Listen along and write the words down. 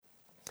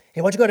Hey,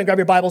 why don't you go ahead and grab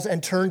your Bibles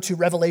and turn to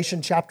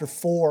Revelation chapter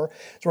 4.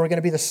 That's where we're going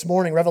to be this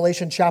morning,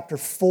 Revelation chapter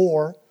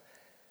 4.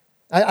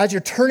 As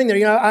you're turning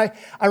there,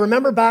 I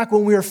remember back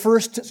when we were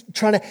first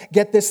trying to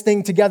get this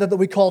thing together that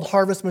we called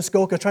Harvest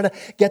Muskoka, trying to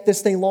get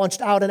this thing launched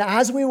out. And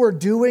as we were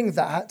doing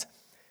that,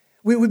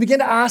 we began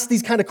to ask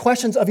these kind of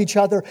questions of each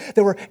other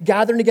that we're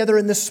gathering together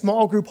in this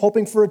small group,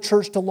 hoping for a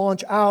church to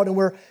launch out. And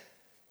we're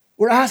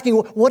asking,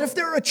 what if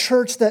there were a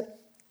church that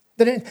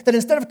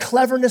instead of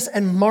cleverness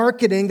and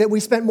marketing, that we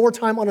spent more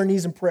time on our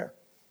knees in prayer?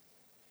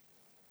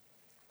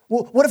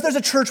 What if there's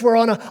a church where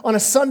on a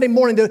Sunday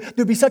morning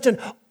there'd be such an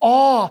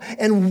awe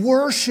and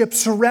worship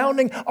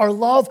surrounding our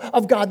love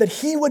of God that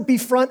He would be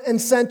front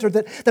and center,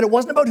 that it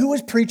wasn't about who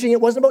was preaching,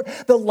 it wasn't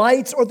about the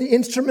lights or the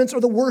instruments or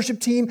the worship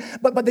team,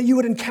 but that you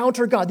would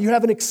encounter God, that you'd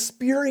have an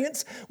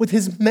experience with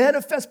His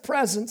manifest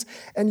presence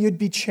and you'd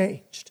be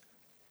changed?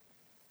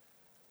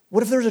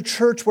 What if there was a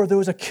church where there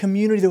was a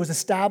community that was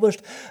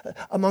established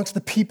amongst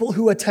the people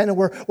who attended,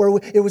 where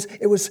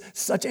it was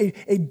such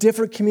a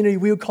different community?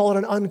 We would call it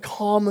an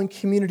uncommon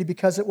community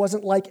because it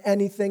wasn't like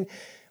anything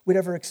we'd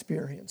ever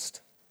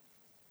experienced.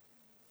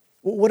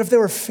 What if there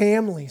were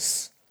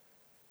families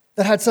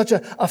that had such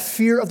a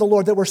fear of the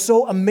Lord, that were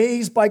so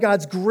amazed by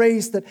God's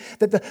grace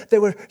that they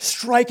were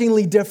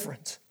strikingly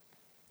different?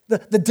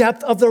 The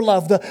depth of their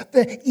love,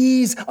 the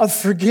ease of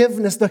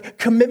forgiveness, the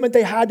commitment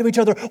they had to each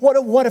other.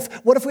 What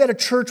if we had a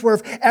church where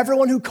if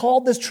everyone who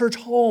called this church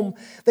home,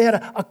 they had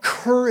a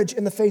courage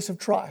in the face of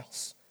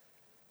trials?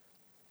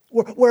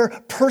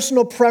 Where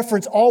personal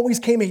preference always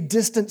came a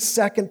distant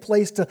second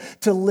place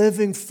to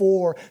living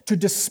for, to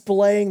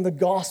displaying the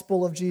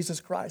gospel of Jesus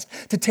Christ,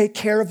 to take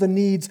care of the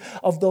needs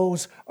of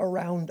those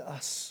around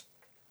us.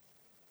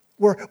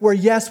 Where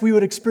yes, we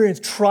would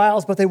experience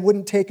trials, but they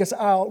wouldn't take us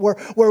out.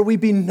 Where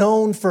we'd be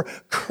known for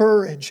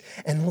courage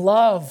and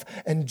love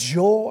and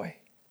joy.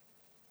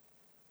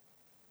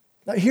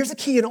 Now, here's the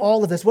key in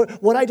all of this.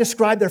 What I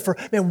described there for,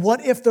 man,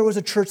 what if there was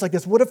a church like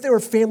this? What if there were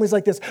families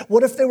like this?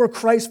 What if there were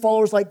Christ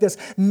followers like this?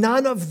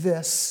 None of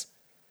this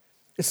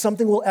is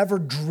something we'll ever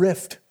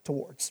drift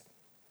towards.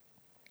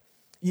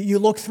 You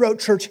look throughout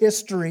church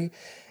history,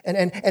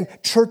 and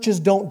churches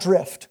don't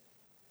drift.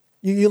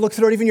 You look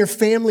through even your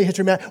family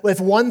history, man. If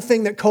one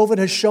thing that COVID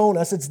has shown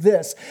us, it's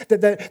this,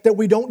 that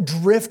we don't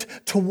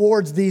drift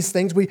towards these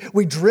things.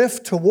 We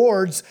drift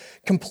towards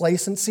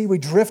complacency. We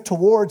drift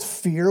towards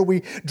fear.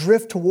 We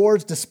drift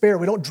towards despair.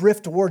 We don't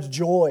drift towards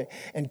joy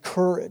and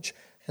courage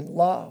and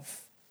love.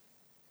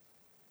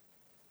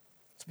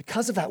 So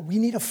because of that, we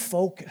need a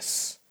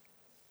focus.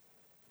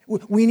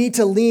 We need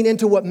to lean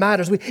into what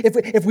matters.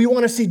 If we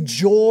want to see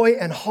joy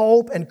and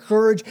hope and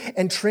courage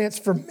and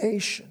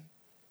transformation,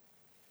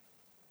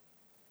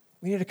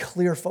 we need a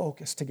clear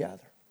focus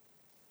together.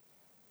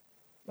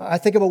 I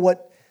think about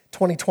what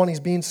 2020 has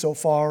been so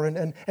far,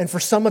 and for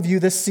some of you,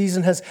 this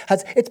season has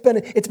it's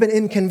been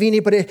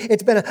inconvenient, but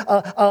it's been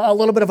a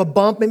little bit of a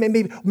bump.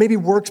 Maybe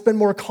work's been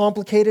more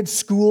complicated.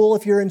 School,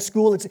 if you're in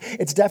school,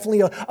 it's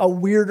definitely a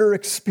weirder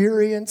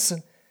experience.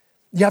 And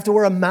you have to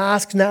wear a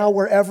mask now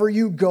wherever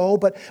you go.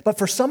 But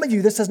for some of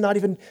you, this has not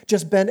even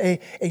just been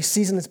a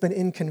season that's been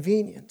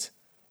inconvenient.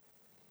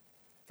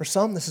 For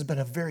some, this has been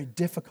a very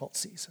difficult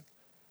season.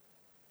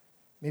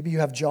 Maybe you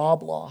have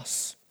job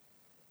loss.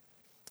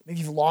 Maybe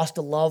you've lost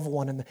a loved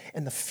one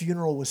and the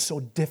funeral was so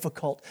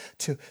difficult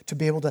to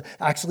be able to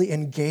actually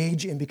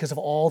engage in because of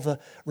all the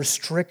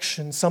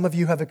restrictions. Some of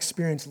you have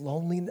experienced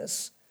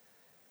loneliness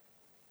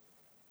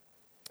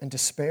and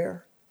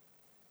despair.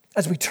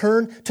 As we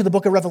turn to the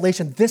book of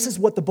Revelation, this is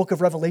what the book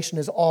of Revelation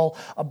is all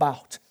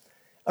about.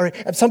 All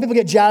right, some people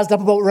get jazzed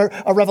up about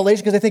a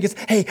Revelation because they think it's,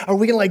 hey, are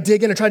we going to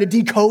dig in and try to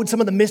decode some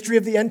of the mystery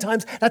of the end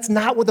times? That's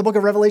not what the book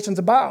of Revelation is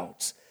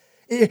about.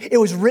 It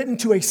was written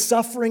to a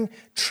suffering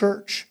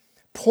church,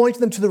 pointing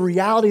them to the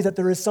reality that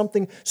there is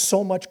something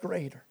so much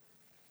greater.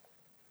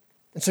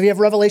 And so you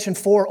have Revelation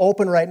 4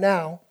 open right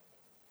now.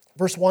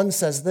 Verse 1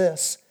 says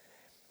this.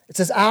 It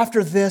says,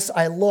 after this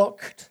I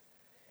looked,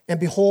 and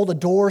behold, a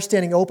door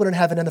standing open in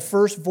heaven, and the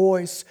first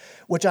voice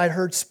which I had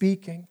heard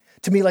speaking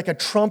to me like a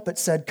trumpet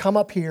said, come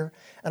up here,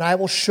 and I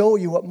will show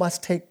you what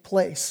must take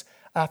place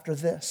after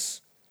this.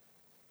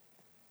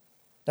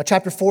 Now,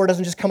 chapter 4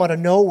 doesn't just come out of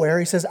nowhere.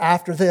 He says,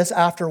 after this,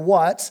 after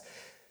what?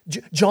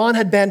 John,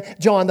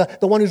 the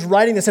one who's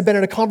writing this, had been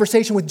in a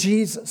conversation with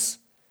Jesus.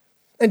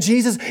 And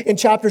Jesus, in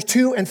chapters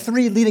 2 and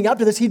 3 leading up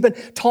to this, he'd been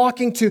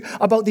talking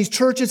about these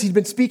churches. He'd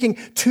been speaking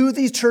to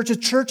these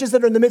churches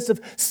that are in the midst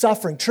of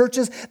suffering,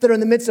 churches that are in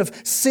the midst of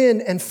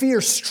sin and fear,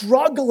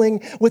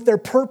 struggling with their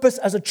purpose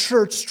as a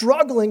church,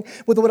 struggling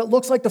with what it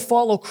looks like to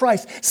follow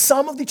Christ.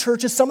 Some of the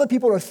churches, some of the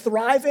people are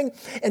thriving,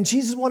 and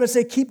Jesus wanted to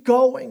say, keep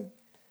going.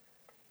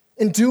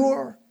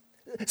 Endure.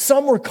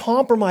 Some were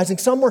compromising.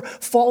 Some were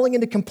falling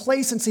into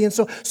complacency. And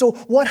so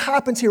what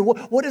happens here?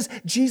 What is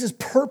Jesus'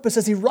 purpose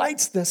as he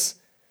writes this?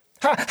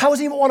 How does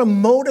he want to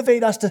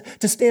motivate us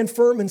to stand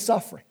firm in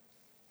suffering?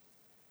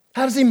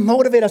 How does he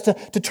motivate us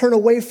to turn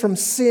away from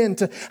sin?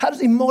 How does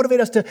he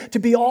motivate us to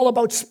be all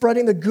about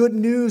spreading the good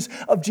news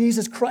of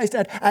Jesus Christ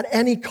at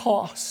any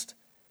cost?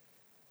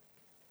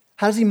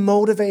 How does he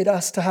motivate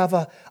us to have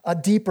a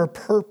deeper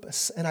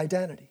purpose and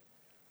identity?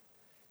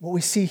 What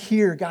we see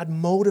here, God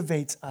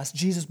motivates us,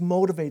 Jesus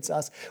motivates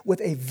us with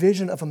a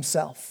vision of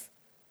himself.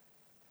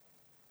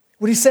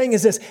 What he's saying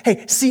is this: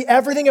 hey, see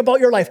everything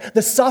about your life,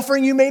 the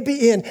suffering you may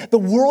be in, the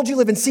world you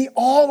live in, see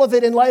all of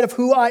it in light of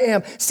who I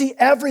am. See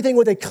everything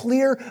with a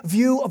clear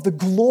view of the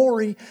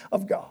glory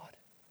of God.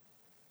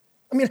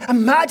 I mean,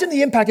 imagine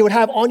the impact it would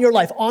have on your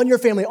life, on your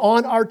family,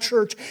 on our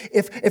church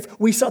if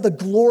we saw the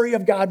glory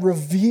of God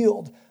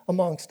revealed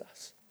amongst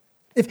us.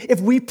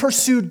 If we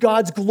pursued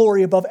God's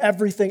glory above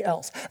everything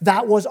else,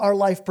 that was our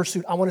life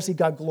pursuit. I want to see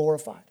God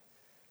glorified.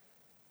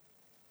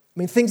 I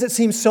mean, things that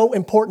seem so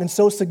important and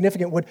so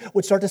significant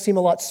would start to seem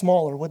a lot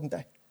smaller, wouldn't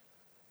they?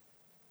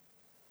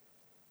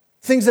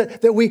 Things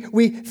that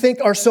we think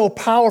are so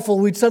powerful,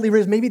 we'd suddenly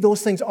realize maybe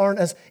those things aren't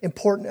as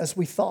important as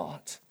we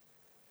thought.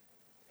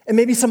 And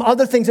maybe some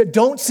other things that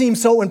don't seem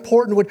so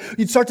important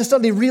you'd start to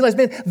suddenly realize,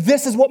 man,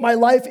 this is what my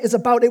life is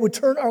about. It would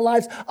turn our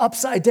lives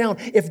upside down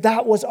if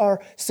that was our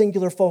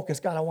singular focus.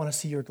 God, I want to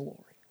see your glory.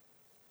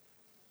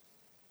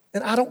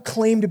 And I don't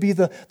claim to be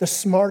the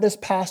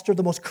smartest pastor,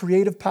 the most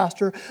creative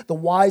pastor, the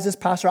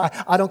wisest pastor.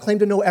 I don't claim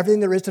to know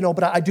everything there is to know,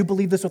 but I do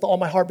believe this with all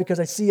my heart because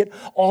I see it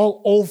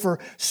all over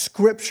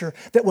Scripture,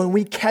 that when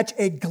we catch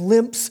a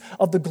glimpse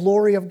of the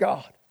glory of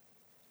God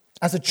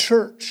as a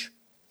church,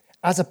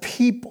 as a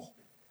people,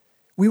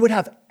 we would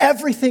have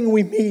everything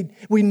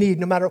we need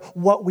no matter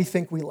what we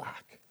think we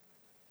lack.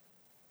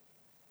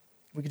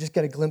 We could just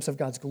get a glimpse of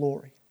God's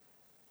glory.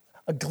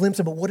 A glimpse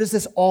of what is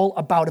this all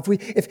about?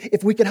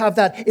 If we could have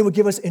that, it would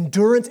give us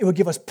endurance, it would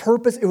give us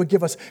purpose, it would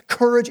give us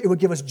courage, it would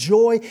give us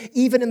joy,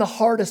 even in the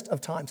hardest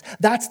of times.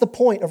 That's the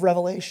point of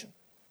Revelation.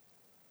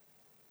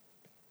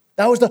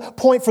 That was the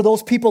point for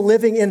those people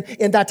living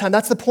in that time.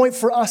 That's the point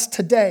for us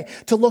today,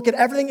 to look at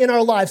everything in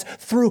our lives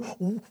through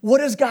what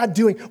is God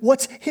doing?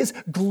 What's his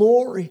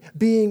glory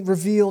being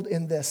revealed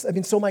in this? I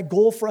mean, so my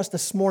goal for us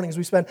this morning, as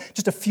we spend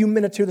just a few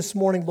minutes here this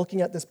morning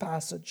looking at this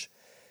passage,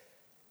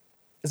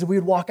 is that we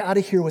would walk out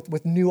of here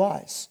with new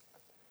eyes,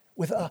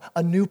 with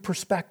a new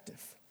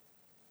perspective.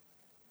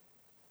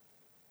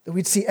 That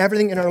we'd see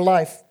everything in our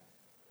life,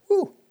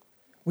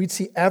 we'd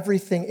see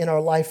everything in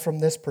our life from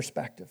this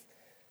perspective,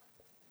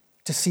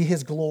 to see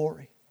his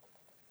glory.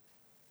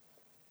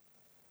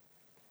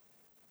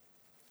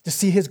 To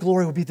see his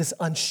glory would be this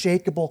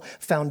unshakable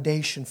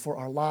foundation for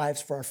our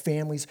lives, for our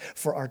families,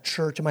 for our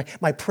church. And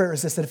my prayer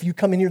is this, that if you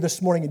come in here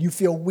this morning and you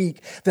feel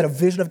weak, that a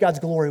vision of God's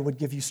glory would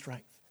give you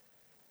strength.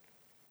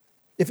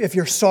 If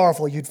you're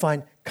sorrowful, you'd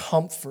find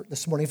comfort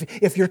this morning.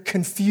 If you're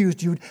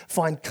confused, you'd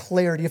find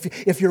clarity.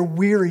 If you're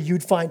weary,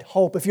 you'd find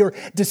hope. If you're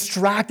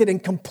distracted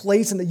and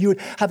complacent, that you would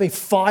have a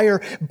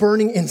fire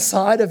burning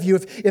inside of you.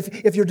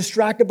 If you're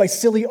distracted by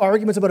silly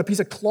arguments about a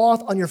piece of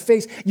cloth on your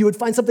face, you would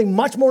find something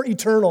much more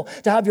eternal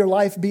to have your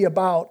life be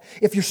about.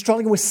 If you're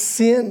struggling with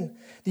sin,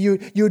 you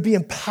would be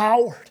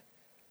empowered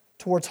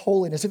towards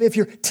holiness. If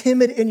you're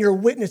timid in your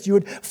witness, you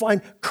would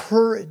find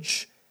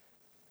courage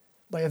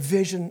by a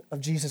vision of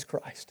Jesus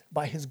Christ,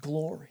 by his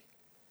glory.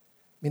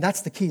 I mean,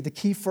 that's the key. The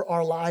key for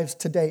our lives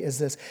today is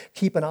this: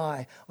 keep an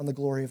eye on the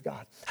glory of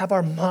God. Have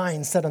our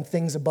minds set on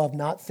things above,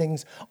 not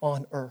things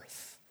on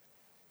earth.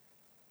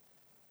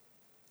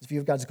 This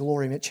view of God's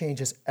glory, it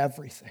changes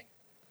everything.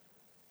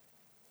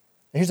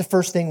 And here's the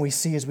first thing we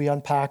see as we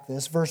unpack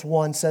this. Verse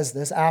 1 says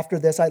this: after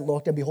this I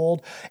looked, and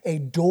behold, a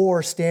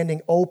door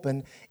standing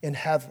open in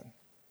heaven.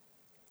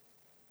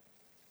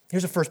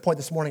 Here's the first point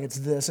this morning. It's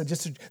this.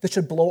 This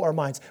should blow our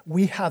minds.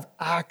 We have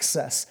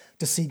access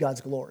to see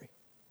God's glory.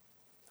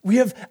 We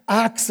have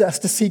access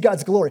to see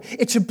God's glory.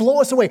 It should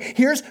blow us away.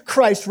 Here's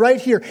Christ right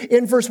here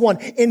in verse 1,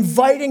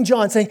 inviting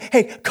John, saying,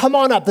 hey, come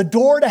on up. The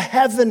door to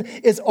heaven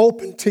is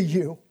open to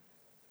you.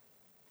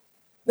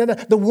 Now,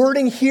 the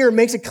wording here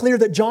makes it clear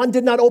that John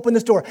did not open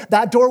this door.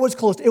 That door was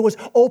closed. It was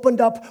opened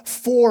up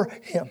for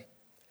him.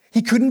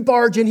 He couldn't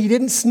barge in. He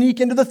didn't sneak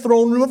into the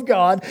throne room of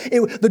God.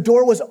 The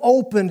door was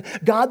opened.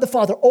 God the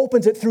Father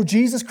opens it through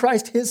Jesus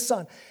Christ, his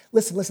Son.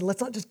 Listen, let's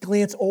not just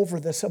glance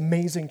over this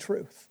amazing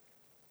truth.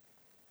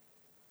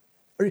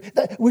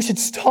 We should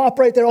stop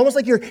right there, almost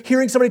like you're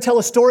hearing somebody tell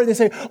a story. They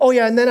say, oh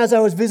yeah, and then as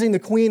I was visiting the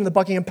Queen in the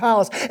Buckingham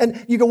Palace,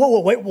 and you go,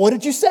 whoa, wait, what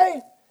did you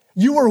say?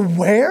 You were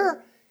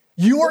where?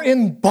 You were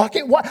in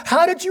Buckingham? What?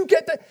 How did you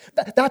get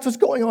that? That's what's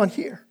going on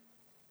here.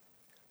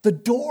 The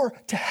door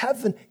to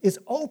heaven is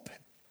open.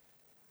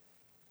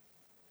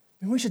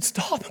 And we should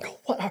stop and go,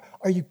 what?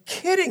 Are you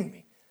kidding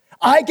me?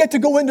 I get to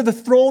go into the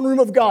throne room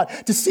of God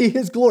to see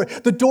his glory.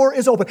 The door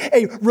is open.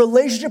 A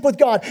relationship with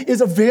God is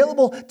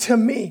available to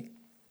me.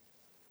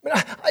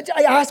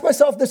 I ask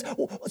myself this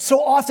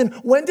so often: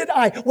 when did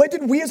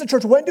we as a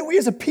church, when do we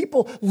as a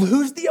people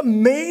lose the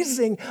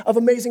amazing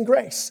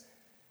grace?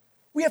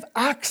 We have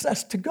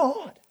access to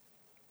God.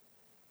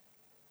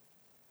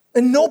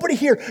 And no one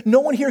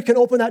here can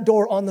open that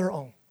door on their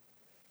own.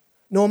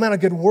 No amount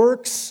of good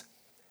works.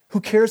 Who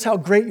cares how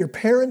great your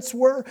parents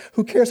were?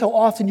 Who cares how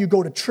often you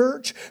go to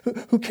church?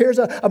 Who cares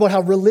about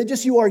how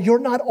religious you are? You're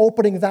not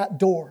opening that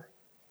door.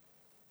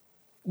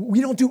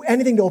 We don't do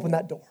anything to open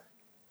that door.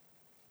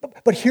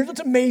 But here's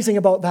what's amazing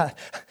about that.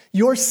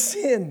 Your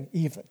sin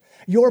even,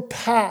 your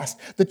past,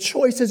 the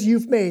choices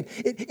you've made,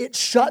 it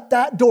shut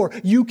that door.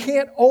 You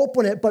can't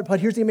open it, but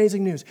here's the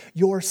amazing news.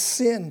 Your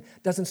sin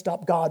doesn't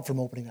stop God from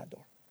opening that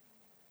door.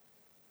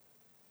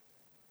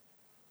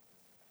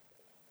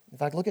 In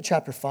fact, look at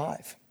chapter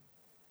 5.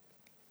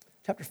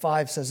 Chapter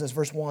 5 says this,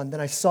 verse 1,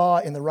 "Then I saw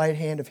in the right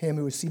hand of him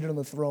who was seated on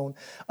the throne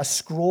a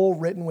scroll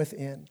written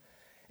within,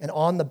 and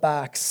on the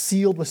back,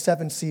 sealed with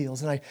 7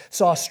 seals. And I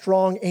saw a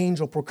strong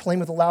angel proclaim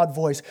with a loud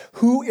voice,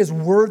 'Who is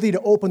worthy to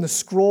open the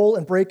scroll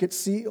and break its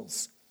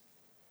seals?'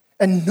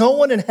 And no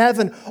one in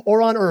heaven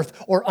or on earth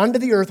or under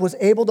the earth was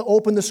able to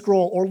open the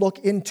scroll or look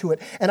into it.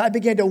 And I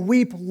began to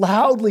weep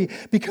loudly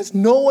because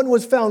no one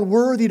was found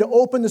worthy to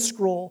open the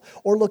scroll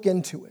or look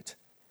into it.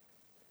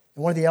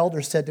 And one of the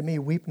elders said to me,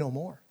 'Weep no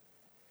more.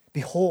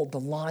 Behold, the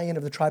Lion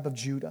of the tribe of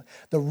Judah,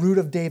 the Root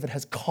of David,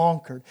 has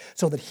conquered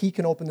so that he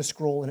can open the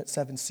scroll and its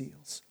 7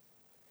 seals.'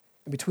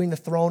 And between the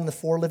throne and the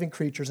 4 living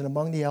creatures and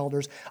among the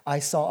elders, I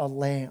saw a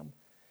lamb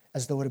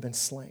as though it had been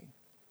slain."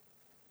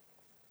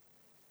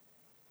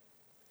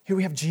 Here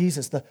we have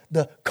Jesus,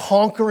 the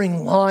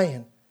conquering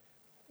lion,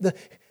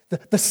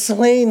 the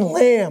slain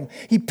lamb.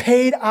 He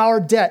paid our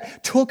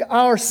debt, took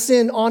our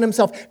sin on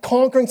himself,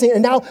 conquering sin.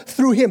 And now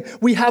through him,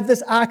 we have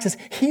this access.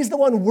 He's the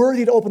one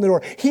worthy to open the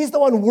door. He's the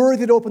one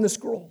worthy to open the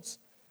scrolls.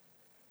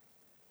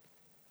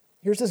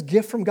 Here's this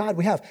gift from God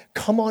we have.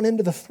 Come on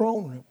into the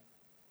throne room.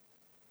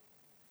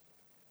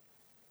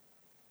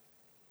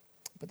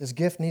 But this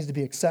gift needs to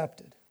be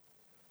accepted.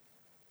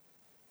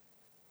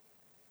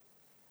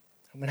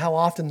 I mean, how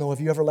often, though, have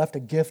you ever left a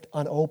gift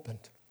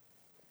unopened?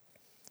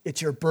 It's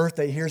your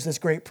birthday. Here's this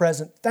great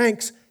present.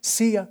 Thanks.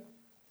 See ya.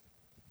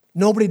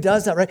 Nobody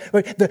does that, right?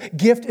 The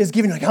gift is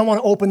given. Like, I want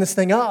to open this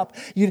thing up.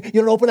 You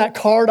don't open that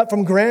card up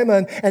from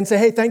grandma and say,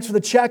 "Hey, thanks for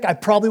the check. I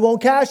probably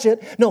won't cash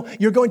it." No,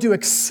 you're going to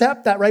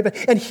accept that, right?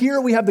 And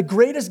here we have the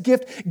greatest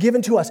gift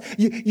given to us.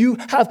 You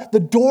have the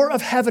door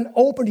of heaven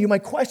open to you. My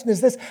question is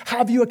this: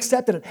 have you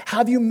accepted it?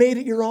 Have you made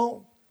it your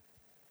own?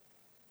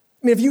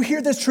 I mean, if you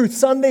hear this truth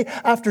Sunday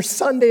after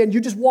Sunday and you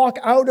just walk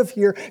out of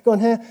here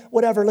going,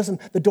 whatever, listen,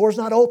 the door's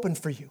not open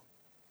for you.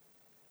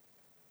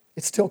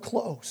 It's still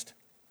closed.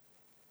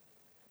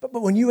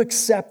 But when you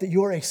accept that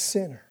you're a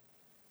sinner,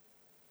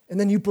 and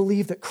then you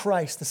believe that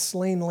Christ, the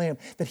slain lamb,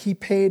 that he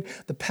paid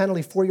the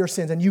penalty for your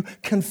sins, and you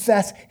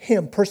confess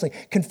him personally,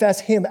 confess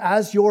him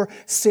as your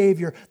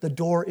Savior, the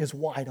door is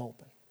wide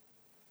open.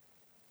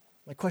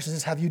 My question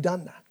is, have you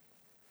done that?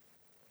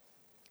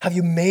 Have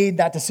you made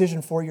that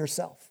decision for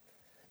yourself?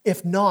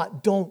 If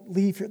not, don't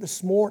leave here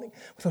this morning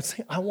without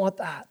saying, I want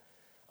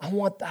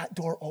that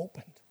door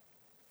opened.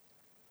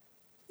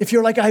 If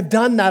you're like, I've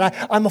done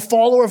that, I'm a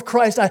follower of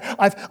Christ,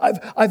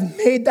 I've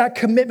made that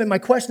commitment. My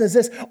question is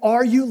this: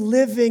 are you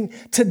living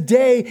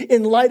today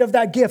in light of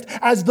that gift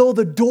as though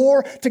the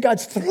door to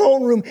God's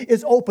throne room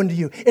is open to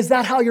you? Is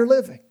that how you're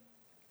living?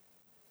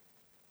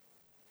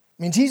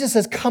 I mean, Jesus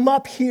says, come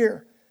up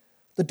here.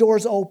 The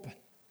door's open. I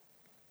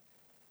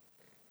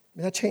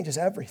mean, that changes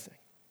everything.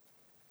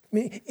 I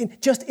mean,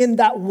 just in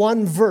that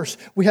one verse,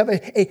 we have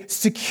a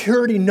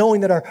security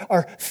knowing that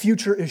our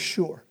future is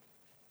sure.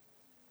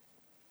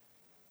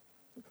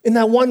 In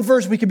that one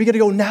verse, we can begin to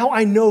go, now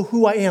I know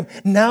who I am.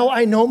 Now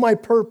I know my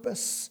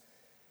purpose.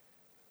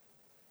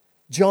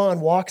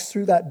 John walks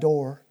through that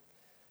door,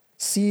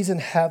 sees in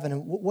heaven,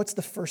 and what's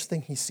the first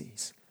thing he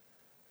sees?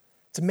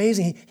 It's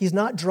amazing. He's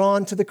not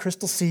drawn to the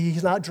crystal sea.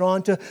 He's not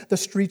drawn to the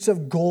streets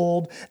of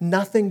gold.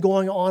 Nothing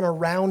going on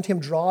around him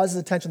draws his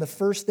attention. The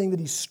first thing that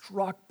he's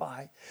struck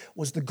by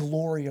was the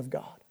glory of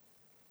God.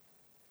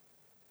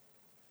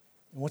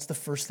 And what's the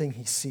first thing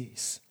he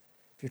sees?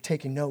 If you're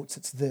taking notes,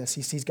 it's this.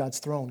 He sees God's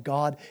throne.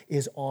 God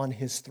is on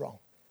his throne.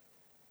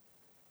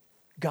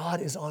 God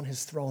is on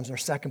his throne is our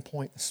second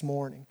point this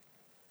morning.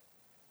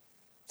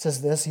 It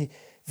says this,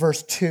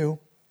 verse 2,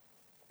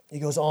 he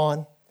goes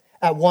on.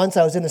 At once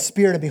I was in the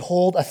Spirit, and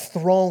behold, a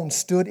throne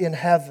stood in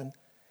heaven,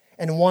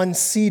 and one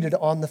seated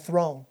on the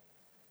throne.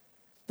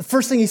 The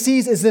first thing he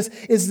sees is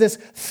this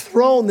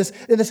throne,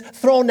 this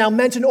throne now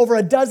mentioned over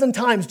a dozen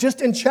times,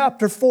 just in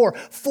chapter 4,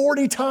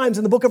 40 times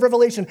in the book of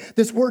Revelation,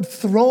 this word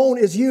throne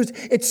is used.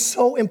 It's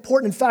so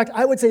important. In fact,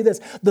 I would say this,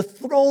 the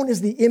throne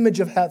is the image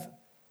of heaven.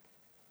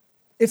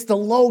 It's the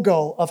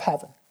logo of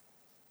heaven.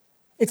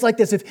 It's like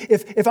this,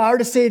 if I were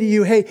to say to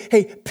you,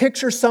 hey,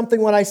 picture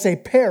something when I say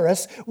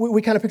Paris,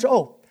 we kind of picture,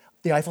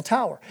 the Eiffel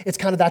Tower. It's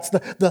kind of, that's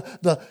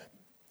the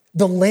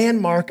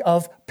landmark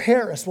of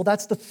Paris. Well,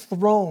 that's the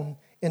throne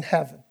in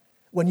heaven.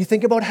 When you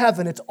think about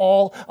heaven, it's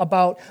all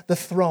about the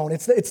throne.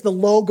 It's the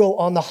logo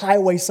on the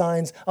highway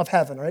signs of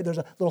heaven, all right? There's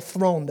a little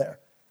throne there,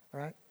 all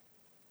right?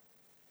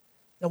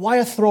 Now, why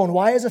a throne?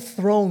 Why is a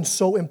throne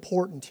so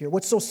important here?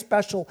 What's so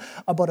special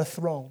about a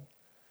throne?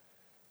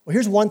 Well,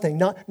 here's one thing.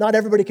 Not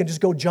everybody can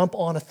just go jump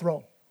on a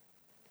throne,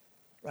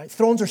 right?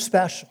 Thrones are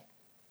special.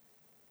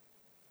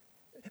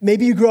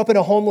 Maybe you grew up in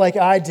a home like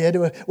I did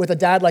with a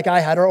dad like I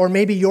had, or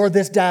maybe you're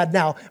this dad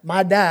now.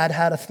 My dad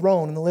had a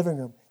throne in the living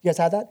room. You guys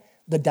had that?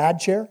 The dad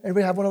chair?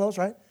 Anybody have one of those,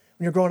 right?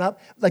 when you're growing up?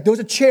 Like there was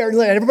a chair,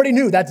 and everybody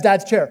knew that's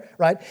Dad's chair,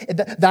 right?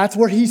 That's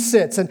where he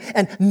sits,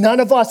 and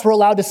none of us were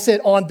allowed to sit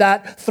on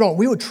that throne.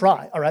 We would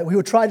try, all right? We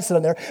would try to sit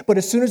on there, but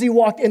as soon as he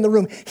walked in the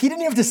room, he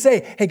didn't even have to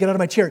say, hey, get out of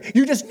my chair.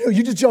 You just knew,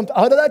 you just jumped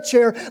out of that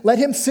chair, let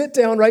him sit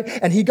down, right?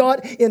 And he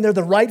got in there,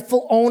 the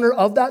rightful owner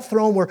of that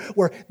throne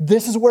where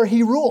this is where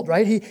he ruled,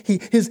 right?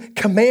 His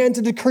commands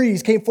and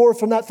decrees came forth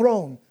from that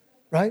throne,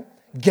 right?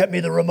 Get me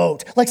the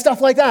remote, like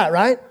stuff like that,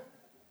 right?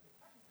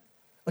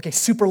 Okay,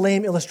 super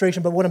lame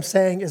illustration, but what I'm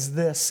saying is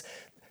this.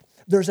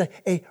 There's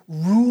a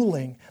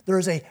ruling,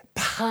 there's a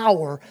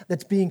power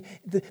that's being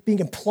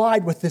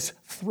implied with this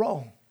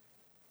throne.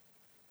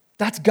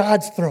 That's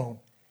God's throne.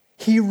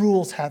 He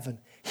rules heaven.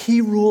 He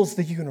rules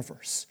the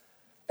universe.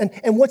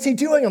 And what's he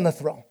doing on the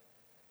throne?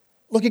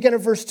 Look again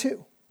at verse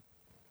 2.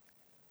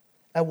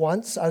 At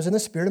once I was in the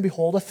Spirit, and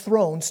behold, a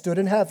throne stood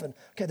in heaven.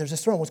 Okay, there's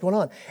this throne. What's going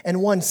on?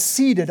 And one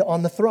seated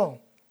on the throne.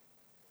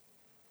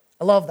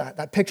 I love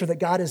that picture that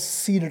God is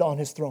seated on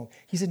his throne.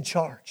 He's in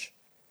charge.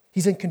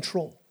 He's in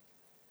control.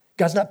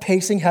 God's not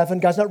pacing heaven.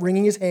 God's not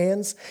wringing his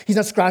hands. He's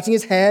not scratching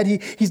his head.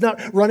 He's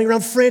not running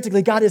around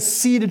frantically. God is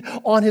seated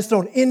on his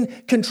throne, in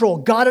control.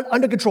 God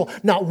under control,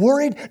 not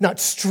worried, not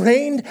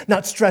strained,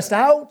 not stressed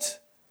out.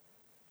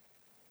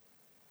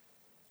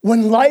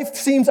 When life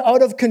seems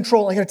out of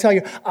control, I got to tell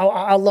you,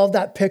 I love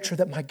that picture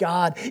that my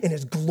God in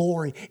his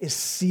glory is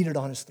seated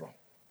on his throne.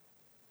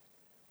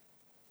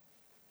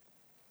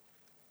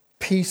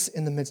 Peace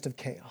in the midst of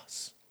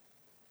chaos.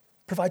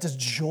 Provides us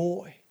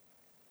joy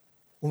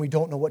when we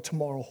don't know what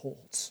tomorrow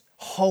holds.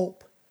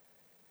 Hope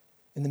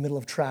in the middle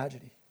of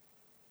tragedy.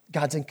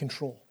 God's in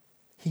control.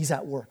 He's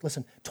at work.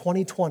 Listen,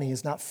 2020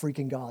 is not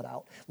freaking God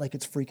out like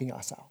it's freaking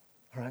us out,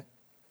 all right?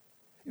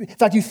 In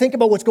fact, you think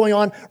about what's going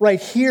on right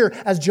here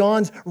as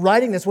John's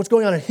writing this, what's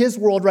going on in his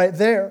world right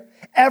there.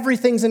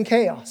 Everything's in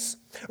chaos.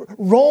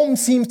 Rome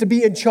seems to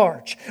be in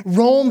charge.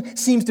 Rome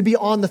seems to be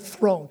on the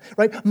throne,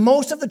 right?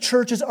 Most of the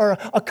churches are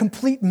a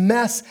complete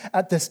mess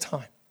at this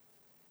time.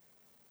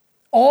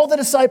 All the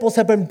disciples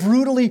have been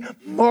brutally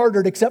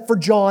martyred except for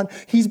John.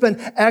 He's been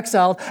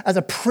exiled as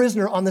a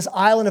prisoner on this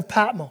island of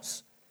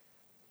Patmos.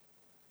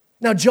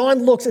 Now,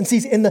 John looks and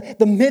sees in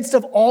the midst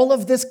of all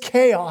of this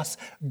chaos,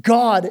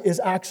 God is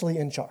actually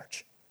in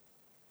charge.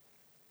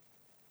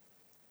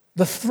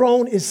 The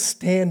throne is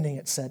standing,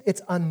 it said.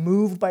 It's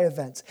unmoved by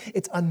events.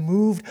 It's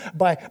unmoved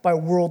by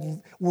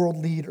world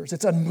leaders.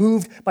 It's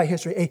unmoved by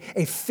history.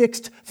 A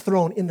fixed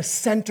throne in the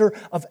center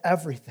of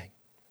everything.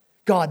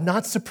 God,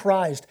 not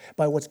surprised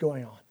by what's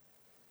going on.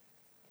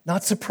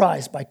 Not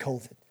surprised by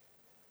COVID.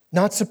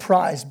 Not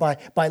surprised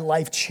by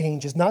life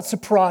changes. Not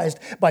surprised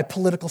by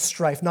political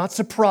strife. Not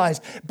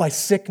surprised by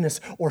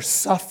sickness or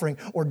suffering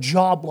or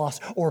job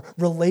loss or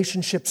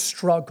relationship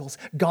struggles.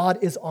 God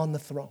is on the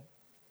throne.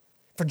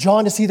 For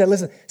John to see that,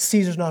 listen,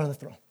 Caesar's not on the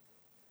throne.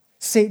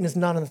 Satan is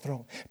not on the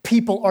throne.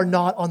 People are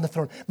not on the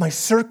throne. My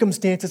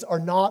circumstances are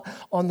not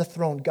on the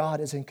throne.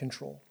 God is in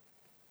control.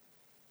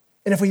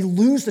 And if we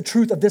lose the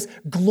truth of this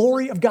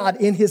glory of God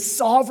in his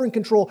sovereign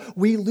control,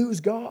 we lose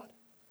God.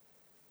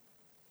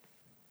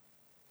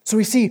 So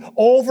we see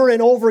over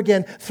and over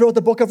again throughout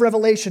the book of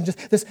Revelation,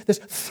 just this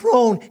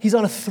throne. He's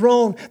on a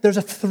throne. There's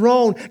a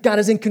throne. God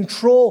is in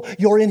control.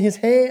 You're in his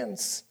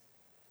hands.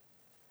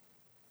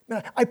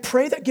 Man, I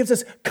pray that gives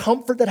us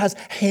comfort that has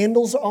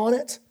handles on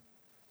it.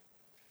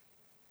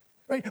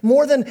 Right?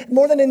 More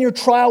than in your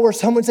trial where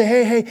someone say,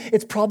 hey,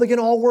 it's probably going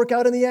to all work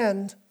out in the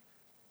end.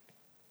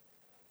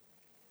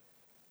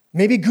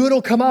 Maybe good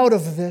will come out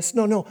of this.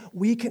 No,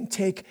 we can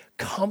take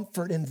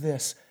comfort in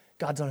this.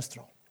 God's on his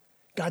throne.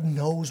 God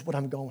knows what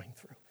I'm going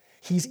through.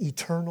 He's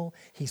eternal,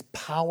 he's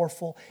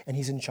powerful, and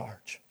he's in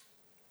charge.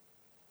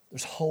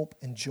 There's hope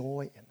and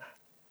joy in that.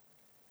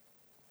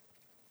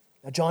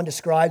 Now, John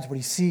describes what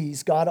he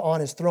sees, God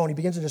on his throne. He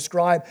begins to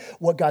describe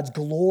what God's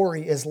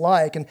glory is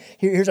like. And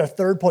here's our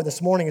third point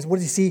this morning is what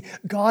does he see?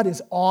 God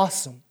is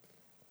awesome.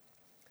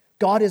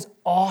 God is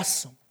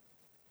awesome.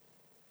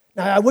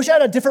 Now, I wish I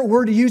had a different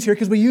word to use here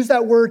because we use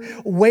that word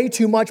way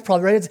too much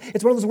probably, right?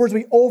 It's one of those words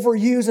we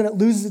overuse and it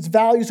loses its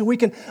value. So we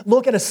can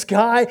look at a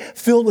sky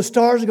filled with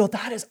stars and go,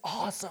 that is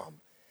awesome.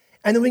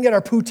 And then we can get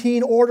our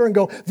poutine order and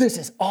go, this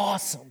is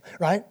awesome,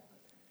 right?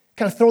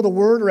 Kind of throw the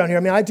word around here.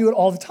 I mean, I do it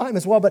all the time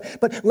as well,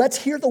 but let's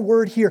hear the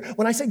word here.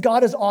 When I say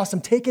God is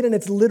awesome, take it in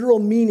its literal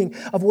meaning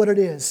of what it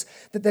is,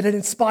 that it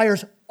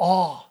inspires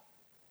awe.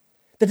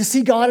 That to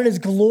see God in his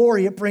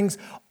glory, it brings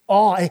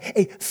awe,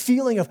 a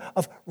feeling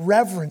of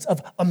reverence,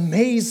 of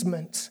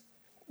amazement.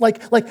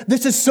 Like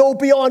this is so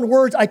beyond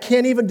words, I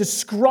can't even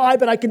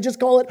describe it. I can just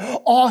call it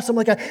awesome.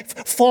 Like I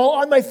fall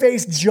on my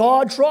face,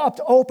 jaw dropped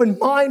open,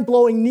 mind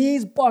blowing,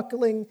 knees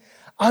buckling.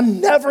 I'm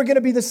never going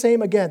to be the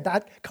same again.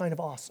 That kind of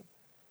awesome.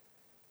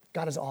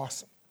 God is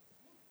awesome.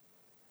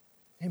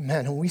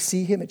 Amen. When we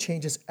see him, it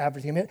changes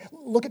everything. I mean,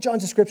 look at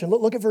John's description.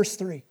 Look at verse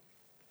 3. It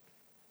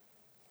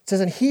says,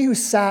 and he who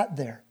sat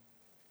there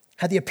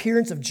had the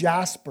appearance of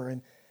jasper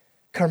and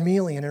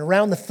carnelian, and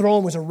around the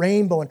throne was a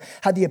rainbow and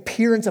had the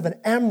appearance of an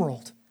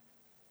emerald.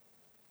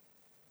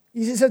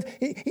 He said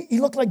he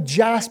looked like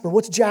Jasper.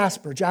 What's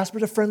Jasper?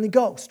 Jasper's a friendly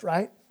ghost,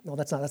 right? No,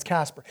 that's not. That's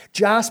Casper.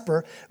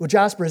 Jasper, what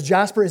Jasper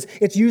is,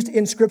 it's used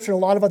in Scripture in a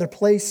lot of other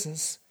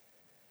places.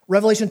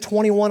 Revelation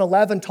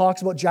 21:11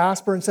 talks about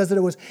jasper and says that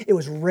it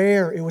was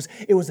rare. It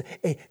was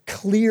a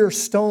clear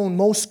stone.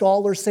 Most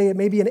scholars say it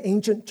may be an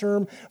ancient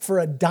term for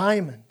a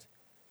diamond.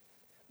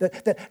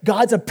 That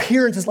God's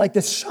appearance is like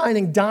this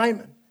shining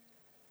diamond.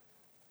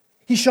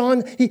 He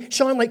shone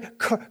like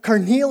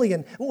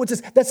carnelian. What's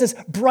this? That's this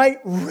bright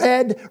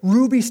red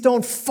ruby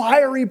stone,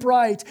 fiery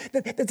bright.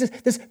 That's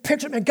this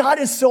picture, man, God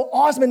is so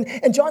awesome.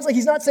 And John's like,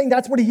 he's not saying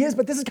that's what he is,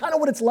 but this is kind of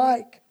what it's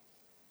like.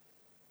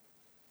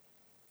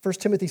 1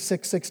 Timothy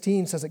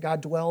 6:16 says that God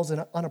dwells in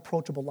an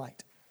unapproachable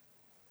light.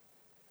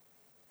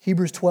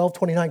 Hebrews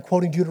 12:29,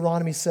 quoting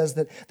Deuteronomy, says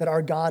that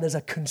our God is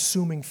a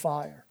consuming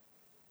fire.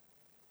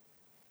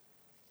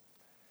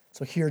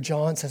 So here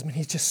John says, man,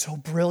 he's just so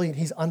brilliant.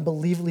 He's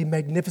unbelievably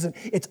magnificent.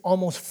 It's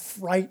almost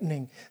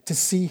frightening to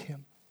see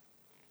him.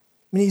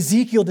 I mean,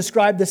 Ezekiel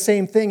described the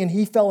same thing and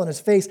he fell on his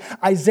face.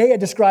 Isaiah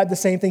described the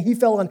same thing. He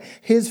fell on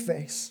his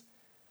face.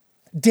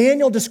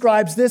 Daniel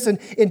describes this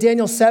in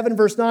Daniel 7,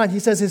 verse 9. He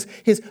says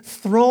his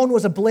throne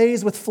was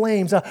ablaze with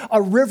flames.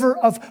 A river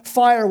of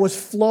fire was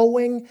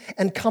flowing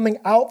and coming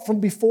out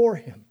from before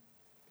him.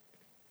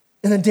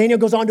 And then Daniel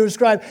goes on to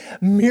describe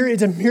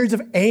myriads and myriads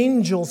of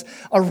angels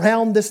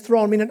around this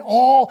throne. I mean, in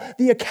all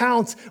the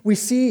accounts we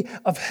see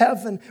of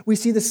heaven, we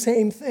see the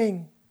same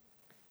thing.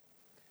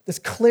 This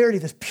clarity,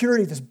 this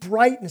purity, this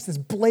brightness, this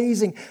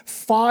blazing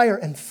fire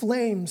and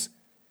flames.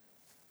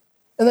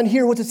 And then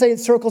here, what's it say? It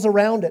circles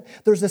around it.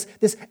 There's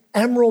this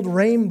emerald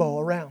rainbow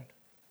around.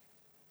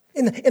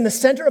 In the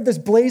center of this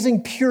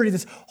blazing purity,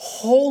 this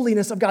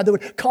holiness of God that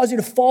would cause you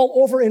to fall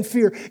over in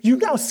fear, you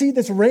now see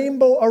this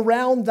rainbow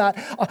around that,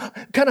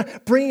 kind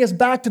of bringing us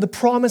back to the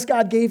promise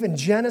God gave in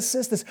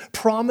Genesis, this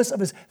promise of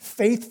his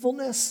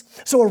faithfulness.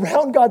 So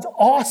around God's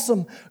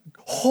awesome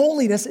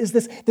holiness is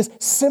this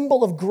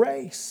symbol of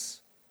grace.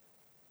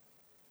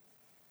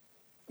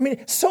 I mean,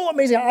 it's so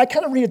amazing. I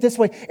kind of read it this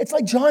way. It's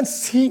like John's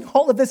seeing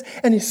all of this,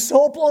 and he's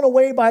so blown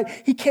away by it,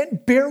 he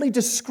can't barely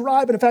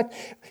describe it. In fact,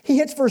 he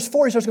hits verse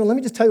 4. He starts going, let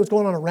me just tell you what's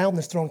going on around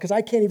this throne, because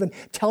I can't even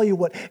tell you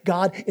what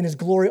God in his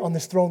glory on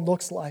this throne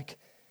looks like.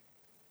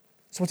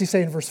 So what's he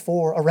say in verse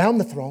 4? Around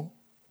the throne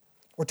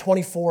were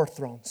 24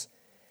 thrones.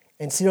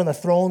 And seated on the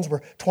thrones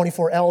were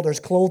 24 elders,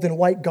 clothed in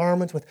white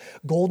garments with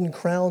golden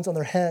crowns on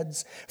their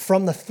heads.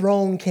 From the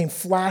throne came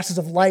flashes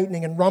of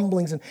lightning and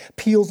rumblings and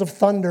peals of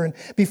thunder. And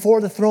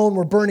before the throne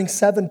were burning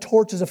 7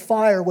 torches of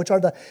fire, which are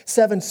the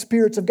 7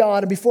 spirits of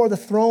God. And before the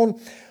throne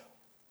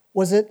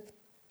was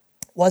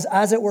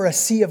as it were a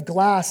sea of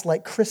glass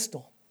like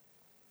crystal.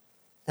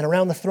 And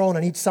around the throne,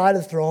 on each side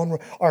of the throne,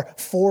 are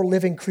 4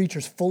 living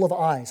creatures full of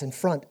eyes in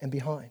front and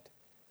behind.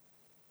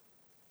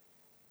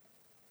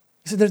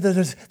 So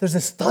there's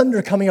this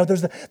thunder coming out.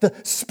 There's the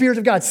Spirit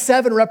of God,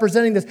 7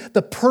 representing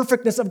the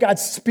perfectness of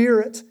God's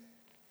Spirit.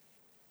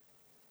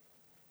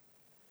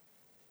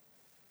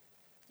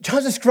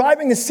 John's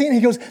describing this scene.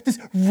 He goes, this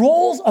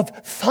rolls of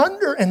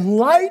thunder and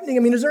lightning. I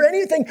mean, is there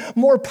anything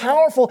more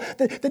powerful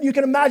that you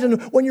can imagine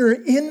when you're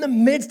in the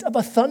midst of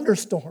a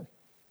thunderstorm?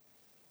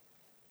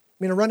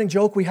 I mean, a running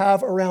joke we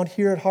have around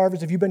here at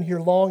Harvest, if you've been here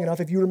long enough,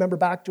 if you remember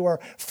back to our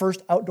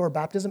first outdoor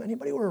baptism,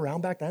 anybody were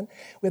around back then?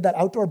 We had that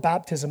outdoor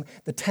baptism,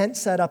 the tent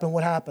set up, and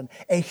what happened?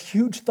 A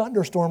huge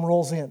thunderstorm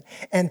rolls in,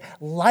 and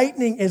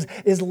lightning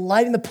is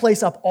lighting the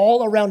place up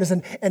all around us.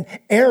 And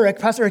Eric,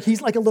 Pastor Eric,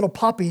 he's like a little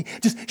puppy,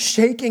 just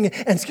shaking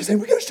and saying,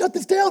 "We gotta shut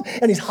this down."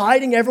 And he's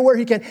hiding everywhere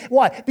he can.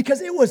 Why?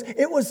 Because it was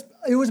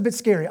a bit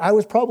scary. I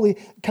was probably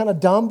kind of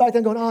dumb back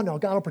then, going, "Oh no,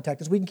 God will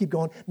protect us. We can keep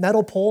going.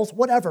 Metal poles,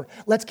 whatever.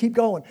 Let's keep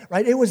going."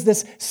 Right? It was this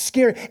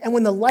scary. And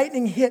when the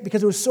lightning hit,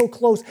 because it was so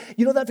close,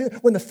 you know that feeling?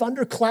 When the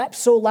thunder claps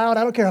so loud,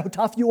 I don't care how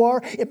tough you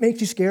are, it makes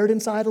you scared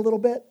inside a little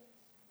bit.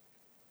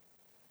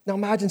 Now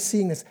imagine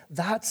seeing this.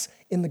 That's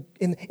in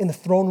the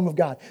throne room of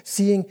God,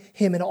 seeing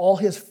him in all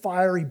his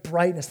fiery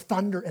brightness,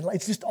 thunder and light.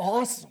 It's just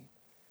awesome.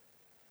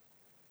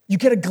 You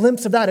get a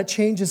glimpse of that, it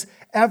changes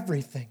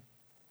everything.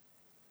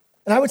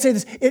 And I would say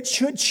this, it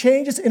should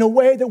change us in a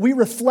way that we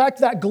reflect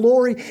that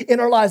glory in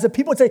our lives. That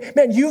people would say,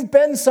 "Man, you've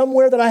been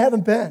somewhere that I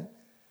haven't been."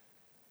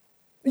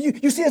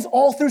 You see this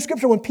all through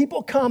Scripture. When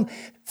people come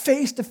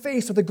face to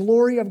face with the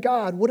glory of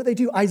God, what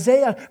do?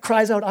 Isaiah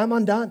cries out, "I'm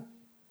undone."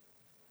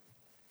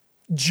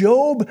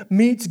 Job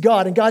meets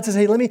God, and God says,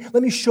 "Hey, let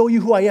me show you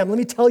who I am. Let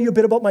me tell you a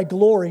bit about my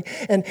glory."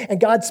 And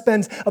God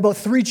spends about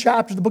 3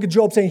 chapters of the book of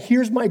Job saying,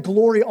 "Here's my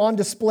glory on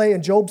display."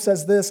 And Job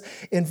says this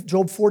in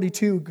Job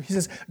 42. He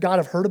says, "God,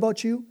 I've heard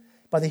about you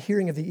by the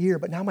hearing of the ear,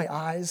 but now my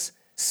eyes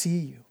see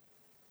you.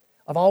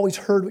 I've always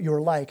heard what you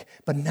were like,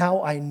 but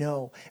now I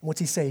know." And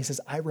what's he say? He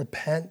says, "I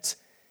repent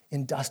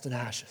in dust and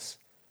ashes."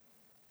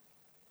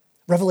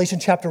 Revelation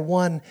chapter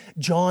 1,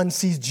 John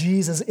sees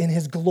Jesus in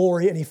his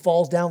glory and he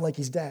falls down like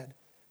he's dead.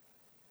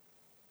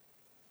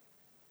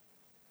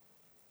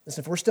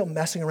 Listen, if we're still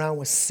messing around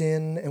with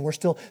sin and we're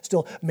still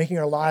making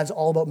our lives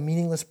all about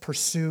meaningless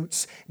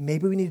pursuits,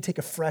 maybe we need to take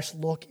a fresh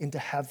look into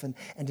heaven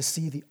and to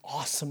see the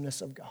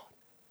awesomeness of God.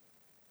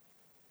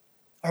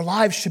 Our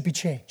lives should be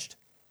changed.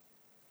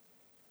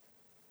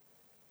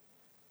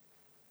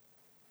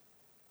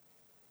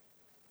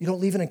 You don't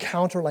leave an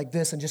encounter like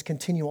this and just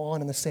continue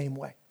on in the same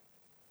way.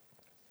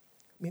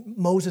 I mean,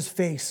 Moses'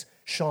 face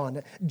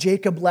shone.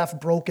 Jacob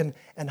left broken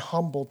and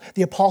humbled.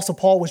 The Apostle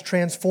Paul was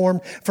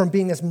transformed from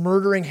being this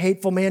murdering,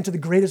 hateful man to the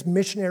greatest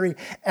missionary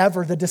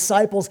ever. The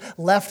disciples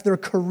left their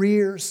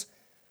careers.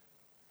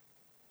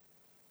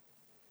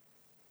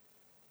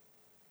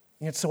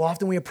 And yet so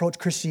often we approach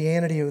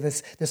Christianity with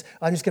this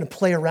I'm just going to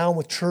play around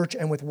with church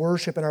and with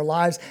worship, and our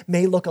lives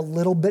may look a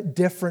little bit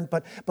different,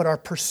 but our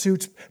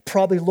pursuits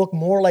probably look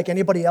more like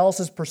anybody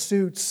else's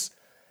pursuits.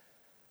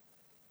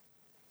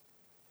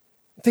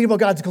 Think about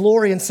God's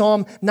glory in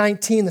Psalm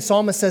 19. The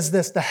psalmist says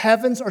this: the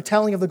heavens are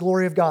telling of the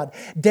glory of God.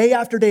 Day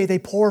after day, they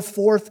pour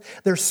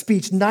forth their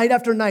speech. Night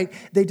after night,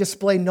 they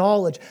display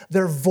knowledge.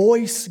 Their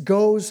voice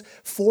goes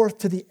forth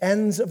to the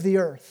ends of the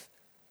earth.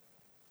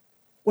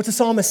 What's the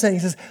psalmist saying? He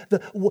says,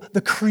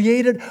 the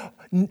created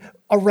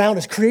around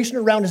us, creation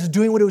around us is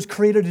doing what it was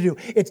created to do.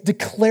 It's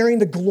declaring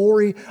the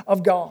glory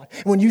of God.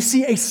 And when you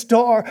see a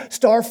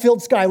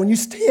star-filled sky, when you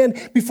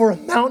stand before a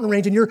mountain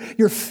range and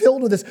you're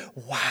filled with this,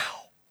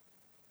 wow.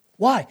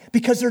 Why?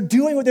 Because they're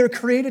doing what they're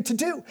created to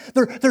do.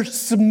 They're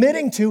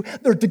submitting to,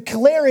 they're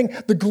declaring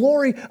the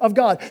glory of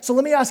God. So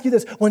let me ask you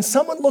this. When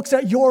someone looks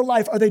at your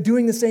life, are they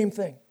doing the same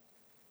thing?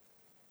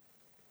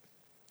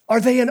 Are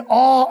they in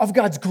awe of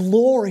God's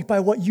glory by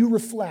what you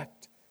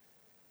reflect?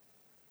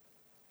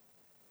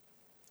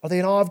 Are they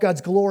in awe of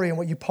God's glory in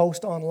what you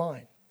post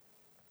online?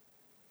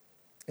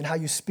 And how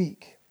you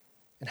speak?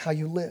 And how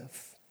you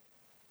live?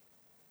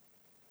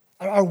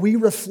 Are we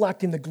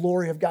reflecting the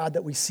glory of God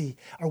that we see?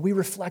 Are we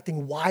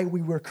reflecting why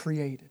we were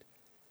created?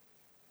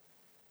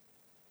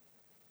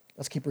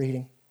 Let's keep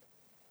reading.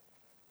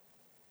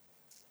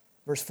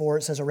 Verse 4,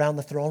 it says, around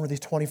the throne were these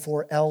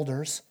 24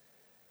 elders.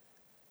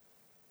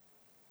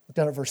 Look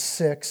down at verse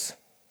 6.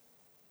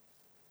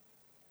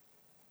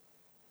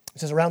 It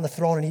says, around the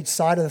throne and each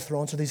side of the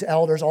throne, so these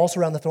elders, also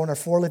around the throne, are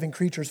 4 living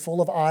creatures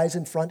full of eyes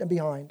in front and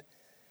behind.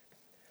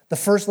 The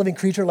first living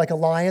creature like a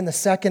lion, the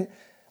second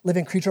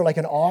living creature like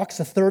an ox,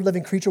 the third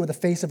living creature with the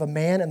face of a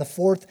man, and the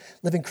fourth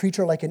living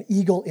creature like an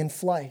eagle in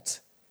flight.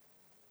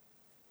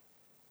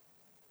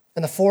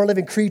 And the 4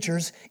 living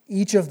creatures,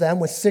 each of them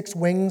with 6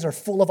 wings, are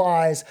full of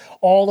eyes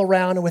all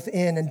around and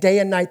within. And day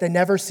and night they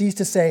never cease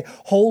to say,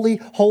 holy,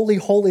 holy,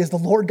 holy is the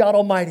Lord God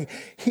Almighty,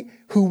 He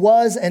who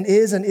was and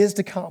is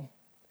to come.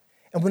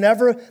 And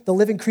whenever the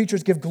living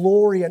creatures give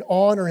glory and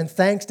honor and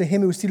thanks to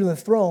Him who is seated on the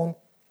throne,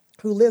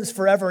 who lives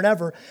forever and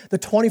ever, the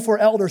 24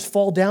 elders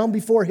fall down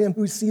before Him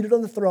who's seated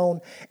on the throne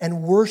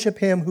and worship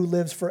Him who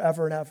lives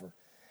forever and ever.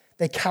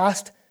 They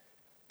cast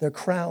their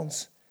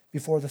crowns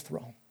before the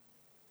throne.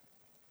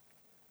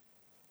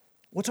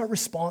 What's our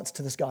response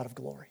to this God of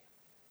glory?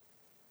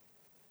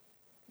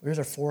 Here's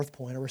our 4th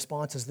point. Our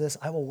response is this: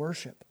 I will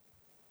worship.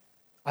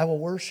 I will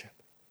worship.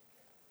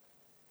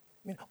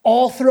 I mean,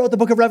 all throughout the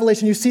book of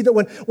Revelation, you see that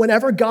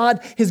whenever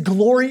God, His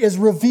glory is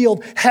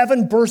revealed,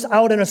 heaven bursts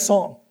out in a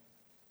song.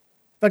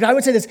 Like I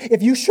would say this,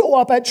 if you show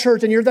up at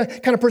church and you're the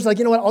kind of person like,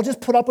 you know what, I'll just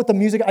put up with the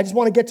music, I just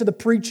want to get to the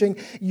preaching,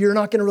 you're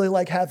not going to really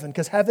like heaven,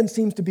 because heaven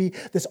seems to be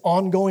this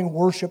ongoing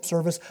worship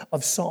service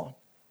of song.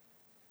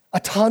 A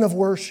ton of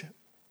worship.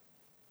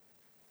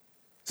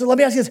 So let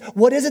me ask you this,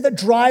 what is it that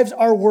drives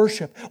our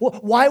worship?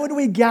 Why would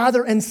we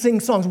gather and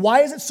sing songs?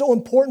 Why is it so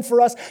important for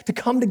us to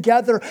come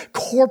together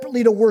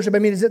corporately to worship? I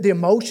mean, is it the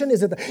emotion?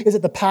 Is it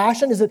the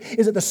passion? Is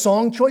it the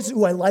song choices?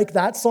 Ooh, I like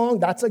that song.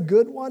 That's a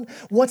good one.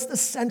 What's the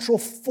central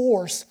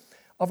force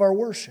of our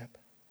worship?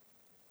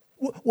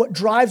 What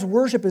drives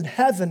worship in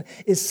heaven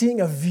is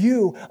seeing a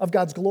view of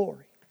God's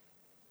glory.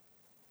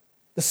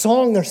 The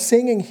song they're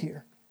singing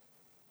here,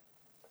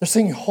 they're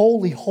singing,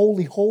 holy,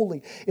 holy,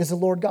 holy is the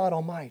Lord God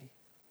Almighty.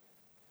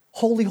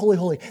 Holy, holy,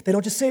 holy. They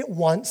don't just say it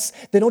once.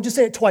 They don't just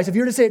say it twice. If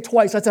you were to say it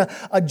twice, that's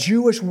a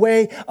Jewish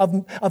way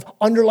of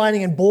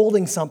underlining and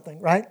bolding something,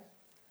 right?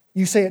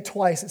 You say it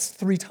twice, it's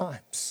 3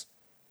 times.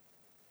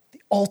 The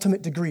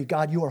ultimate degree,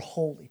 God, you are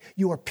holy.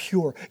 You are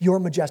pure. You're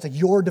majestic.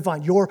 You're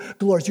divine. You're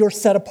glorious. You're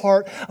set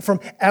apart from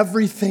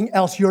everything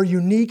else. You're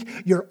unique.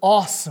 You're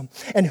awesome.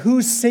 And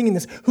who's singing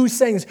this? Who's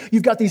saying this?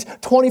 You've got these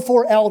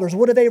 24 elders.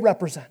 What do they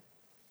represent?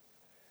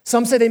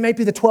 Some say they might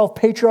be the 12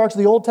 patriarchs of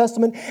the Old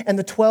Testament and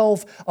the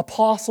 12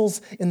 apostles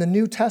in the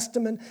New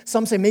Testament.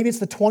 Some say maybe it's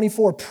the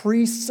 24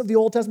 priests of the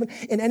Old Testament.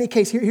 In any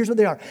case, here's what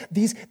they are.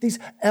 These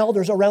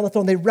elders around the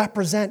throne, they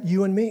represent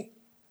you and me.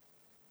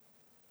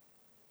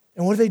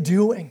 And what are they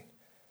doing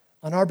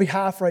on our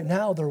behalf right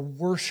now? They're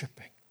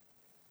worshiping.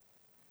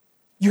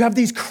 You have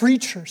these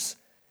creatures.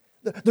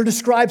 They're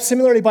described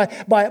similarly by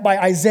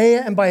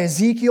Isaiah and by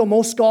Ezekiel.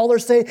 Most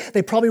scholars say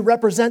they probably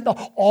represent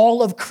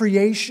all of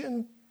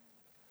creation.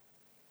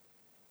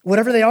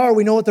 Whatever they are,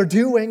 we know what they're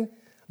doing.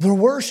 They're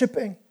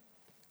worshiping.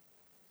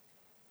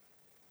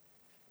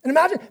 And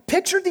imagine,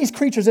 picture these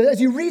creatures.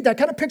 As you read that,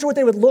 kind of picture what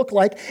they would look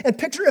like. And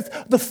picture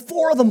if the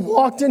 4 of them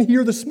walked in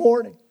here this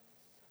morning.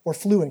 Or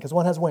flew in, because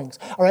one has wings.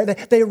 All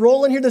right, they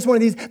roll in here this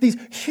morning, these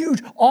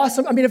huge,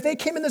 awesome, I mean, if they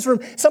came in this room,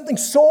 something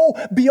so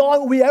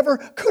beyond what we ever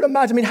could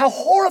imagine. I mean, how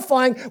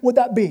horrifying would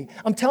that be?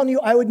 I'm telling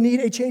you, I would need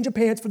a change of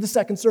pants for the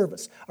second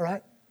service, all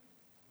right?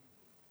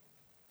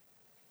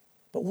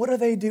 But what are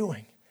they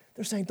doing?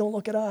 They're saying, don't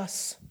look at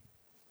us.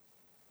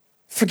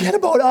 Forget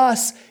about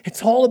us.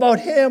 It's all about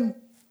him.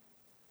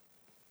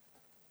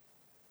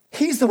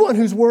 He's the one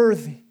who's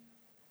worthy.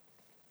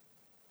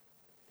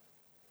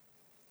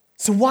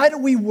 So why do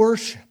we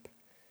worship?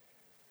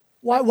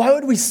 Why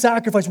would we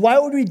sacrifice? Why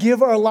would we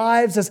give our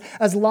lives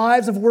as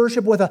lives of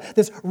worship with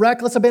this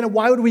reckless abandon?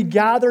 Why would we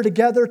gather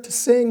together to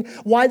sing?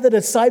 Why did the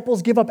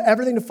disciples give up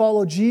everything to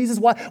follow Jesus?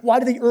 Why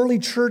did the early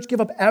church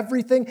give up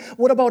everything?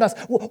 What about us?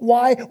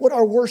 Why would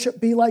our worship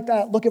be like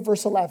that? Look at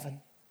verse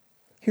 11.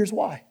 Here's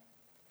why.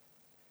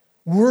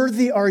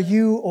 Worthy are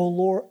you, O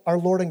Lord, our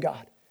Lord and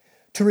God,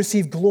 to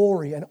receive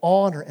glory and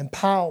honor and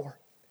power.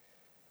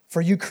 For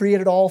you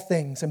created all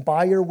things, and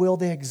by your will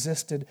they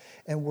existed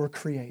and were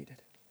created.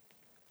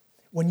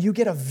 When you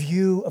get a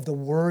view of the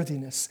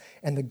worthiness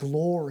and the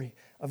glory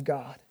of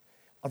God,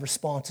 a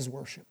response is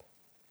worship.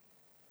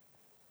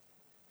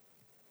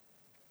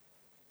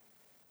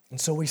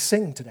 And so we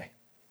sing today.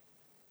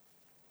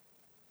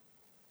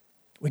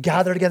 We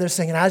gather together to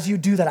sing, and as you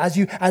do that,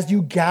 as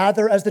you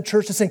gather as the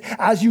church to sing,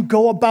 as you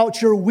go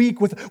about your week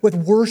with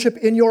worship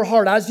in your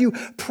heart, as you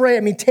pray,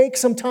 take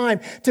some time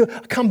to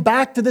come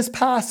back to this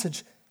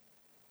passage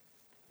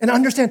and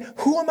understand,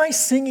 who am I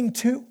singing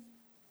to?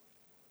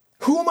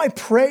 Who am I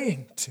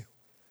praying to?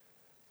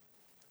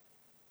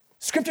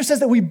 Scripture says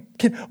that we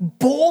can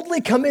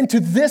boldly come into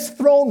this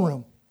throne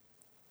room.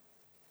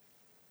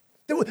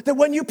 That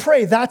when you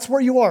pray, that's where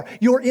you are.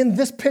 You're in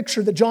this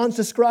picture that John's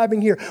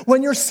describing here.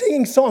 When you're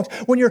singing songs,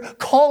 when you're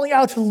calling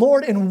out to the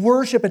Lord in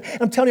worship. And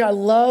I'm telling you, I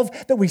love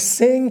that we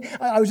sing.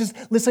 I was just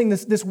listening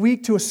this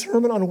week to a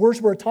sermon on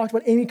worship where it talked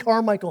about Amy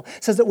Carmichael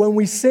says that when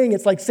we sing,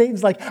 it's like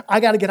Satan's like,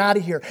 I got to get out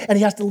of here. And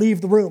he has to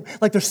leave the room.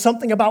 Like there's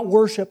something about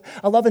worship.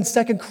 I love in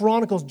 2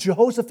 Chronicles,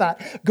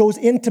 Jehoshaphat goes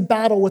into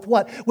battle with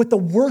what? With the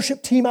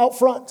worship team out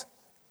front.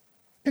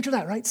 Picture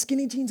that, right?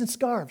 Skinny jeans and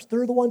scarves.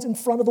 They're the ones in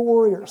front of the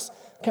warriors,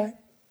 okay?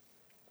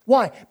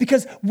 Why?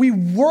 Because we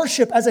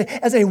worship as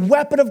a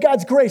weapon of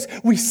God's grace.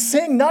 We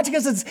sing not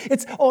because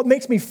it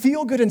makes me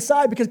feel good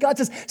inside, because God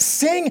says,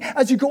 sing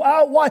as you go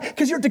out. Why?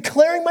 Because you're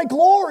declaring my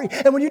glory.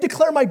 And when you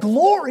declare my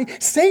glory,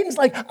 Satan's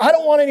like, I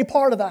don't want any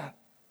part of that.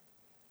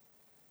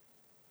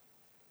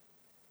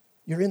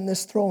 You're in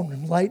this throne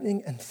room,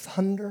 lightning and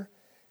thunder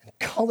and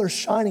colors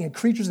shining and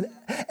creatures and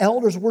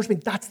elders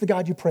worshiping. That's the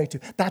God you pray to.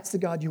 That's the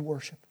God you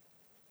worship.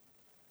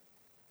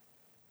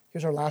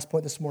 Here's our last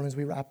point this morning as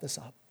we wrap this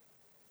up.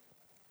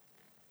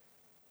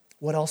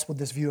 What else would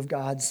this view of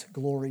God's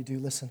glory do?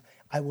 Listen,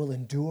 I will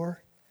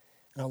endure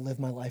and I'll live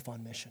my life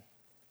on mission.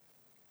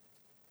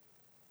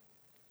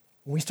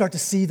 When we start to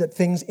see that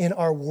things in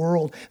our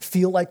world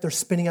feel like they're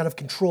spinning out of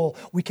control,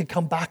 we can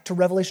come back to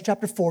Revelation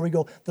chapter 4. We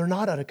go, they're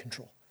not out of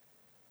control.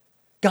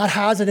 God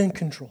has it in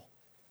control.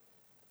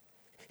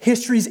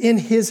 History's in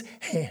his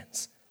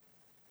hands.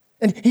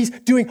 And he's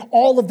doing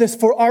all of this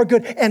for our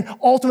good and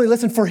ultimately,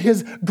 listen, for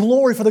his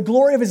glory, for the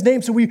glory of his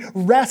name. So we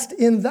rest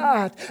in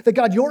that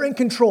God, you're in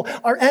control.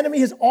 Our enemy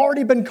has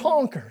already been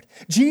conquered.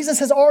 Jesus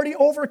has already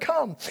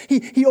overcome.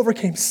 He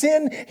overcame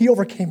sin. He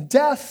overcame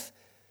death.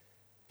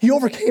 He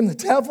overcame the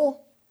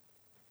devil.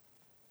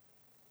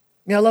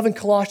 I love in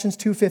Colossians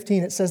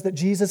 2:15, it says that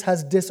Jesus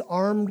has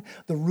disarmed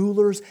the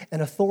rulers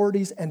and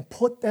authorities and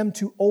put them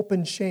to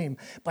open shame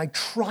by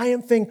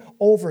triumphing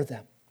over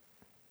them.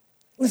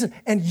 Listen,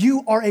 and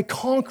you are a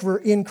conqueror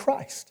in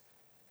Christ.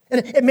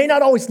 And it may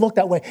not always look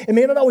that way. It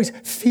may not always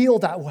feel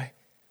that way.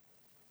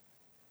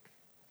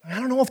 I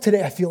don't know if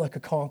today I feel like a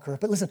conqueror,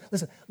 but listen,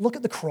 look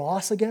at the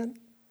cross again.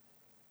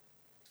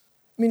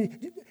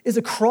 Is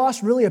a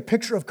cross really a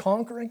picture of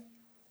conquering?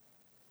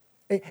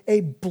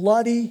 A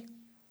bloody,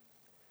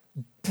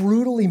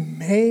 brutally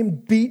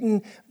maimed,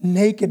 beaten,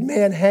 naked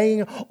man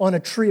hanging on a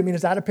tree.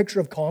 Is that a picture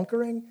of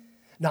conquering?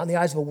 Not in the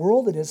eyes of the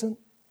world, it isn't.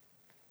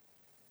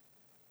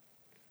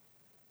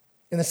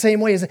 In the same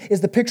way, is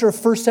the picture of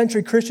first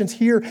century Christians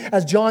here,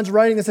 as John's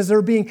writing this, as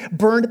they're being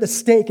burned at the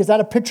stake, is that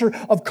a picture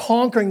of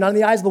conquering? Not in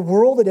the eyes of the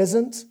world, it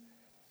isn't.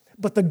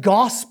 But the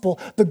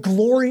gospel, the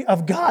glory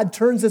of God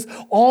turns this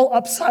all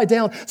upside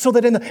down so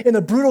that in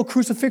the brutal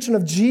crucifixion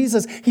of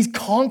Jesus, he's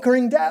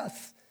conquering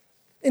death.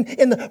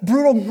 In the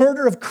brutal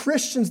murder of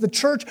Christians, the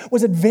church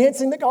was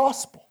advancing the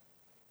gospel.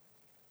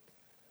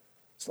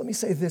 So let me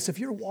say this, if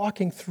you're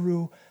walking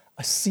through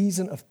a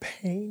season of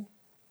pain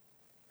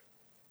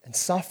and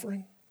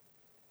suffering,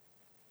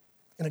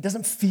 and it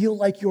doesn't feel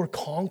like you're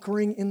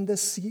conquering in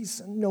this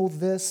season, know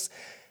this,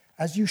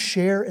 as you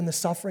share in the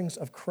sufferings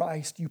of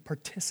Christ, you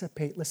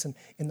participate, listen,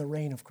 in the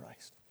reign of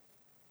Christ.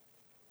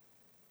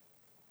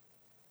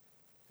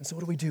 And so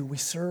what do? We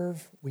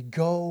serve, we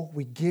go,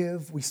 we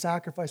give, we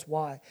sacrifice.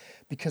 Why?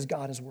 Because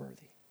God is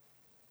worthy.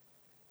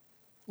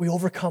 We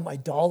overcome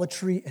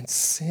idolatry and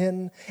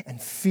sin and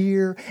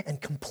fear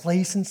and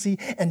complacency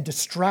and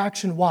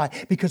distraction. Why?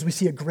 Because we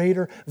see a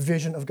greater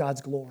vision of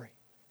God's glory.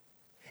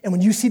 And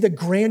when you see the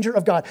grandeur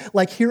of God,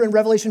 like here in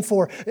Revelation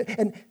 4,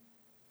 and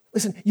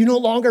Listen, you no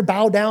longer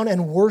bow down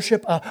and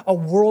worship a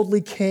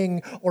worldly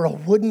king or a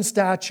wooden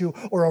statue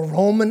or a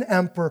Roman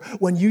emperor.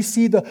 When you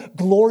see the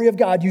glory of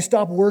God, you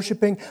stop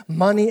worshiping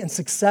money and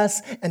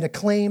success and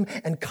acclaim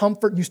and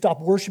comfort. You stop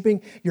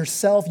worshiping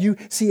yourself. You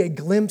see a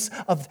glimpse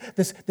of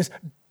this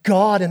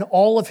God in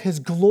all of his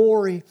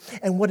glory.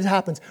 And what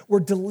happens? We're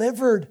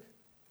delivered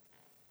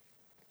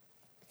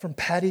from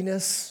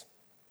pettiness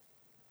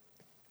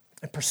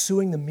and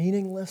pursuing the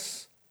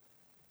meaningless.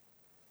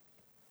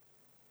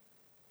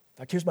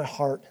 In fact, here's my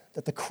heart,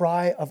 that the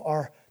cry of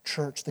our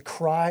church, the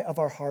cry of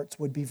our hearts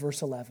would be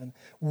verse 11.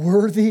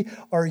 Worthy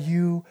are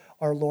you,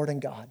 our Lord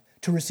and God,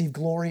 to receive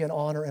glory and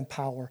honor and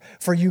power.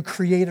 For you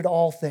created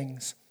all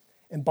things,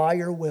 and by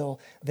your will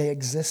they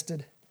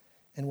existed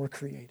and were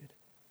created.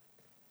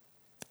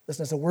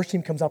 Listen, as the worship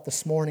team comes up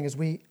this morning, as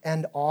we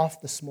end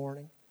off this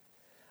morning,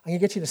 I'm going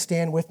to get you to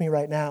stand with me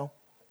right now.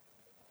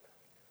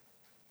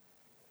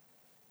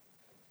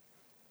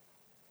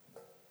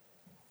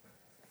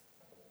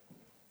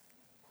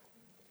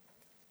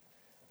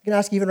 I'm going to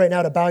ask you even right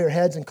now to bow your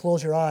heads and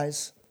close your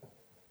eyes.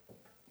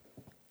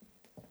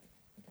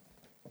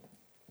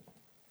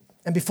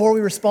 And before we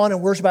respond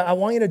and worship, I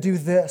want you to do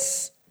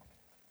this.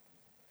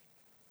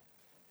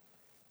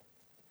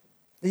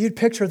 That you'd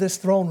picture this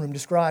throne room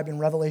described in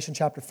Revelation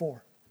chapter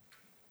 4.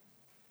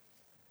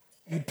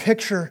 You'd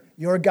picture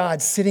your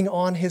God sitting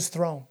on his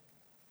throne.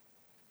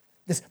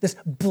 This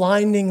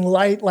blinding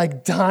light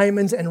like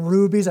diamonds and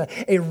rubies,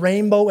 a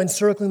rainbow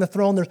encircling the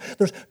throne.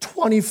 There's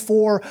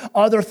 24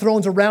 other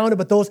thrones around it,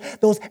 but those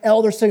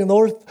elders sitting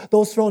on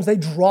those thrones, they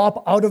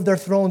drop out of their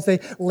thrones. They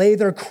lay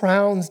their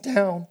crowns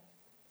down.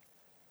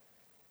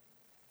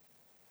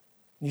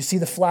 You see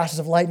the flashes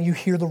of light and you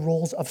hear the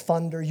rolls of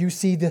thunder. You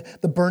see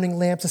the burning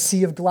lamps, a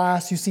sea of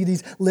glass. You see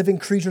these living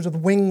creatures with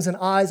wings and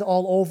eyes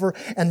all over,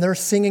 and they're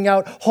singing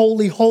out,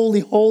 "Holy, holy,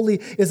 holy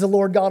is the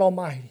Lord God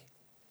Almighty."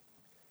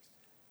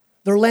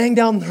 They're laying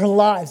down their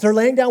lives. They're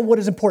laying down what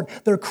is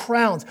important, their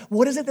crowns.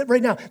 What is it that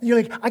right now,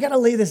 you're like, I got to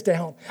lay this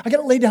down. I got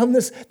to lay down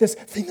this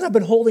thing that I've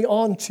been holding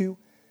on to,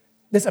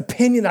 this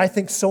opinion that I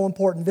think is so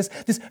important, this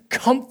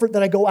comfort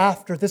that I go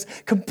after, this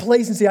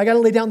complacency. I got to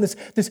lay down this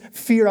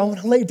fear. I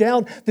want to lay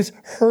down this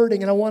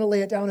hurting, and I want to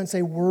lay it down and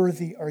say,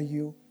 worthy are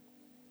you,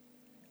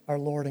 our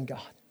Lord and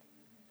God,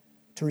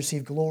 to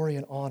receive glory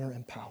and honor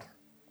and power.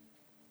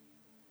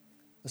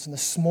 Listen,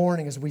 this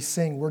morning as we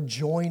sing, we're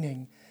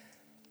joining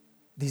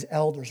these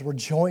elders, we're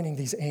joining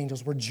these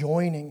angels, we're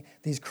joining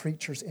these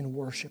creatures in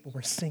worship, and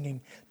we're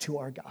singing to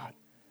our God.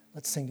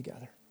 Let's sing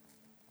together.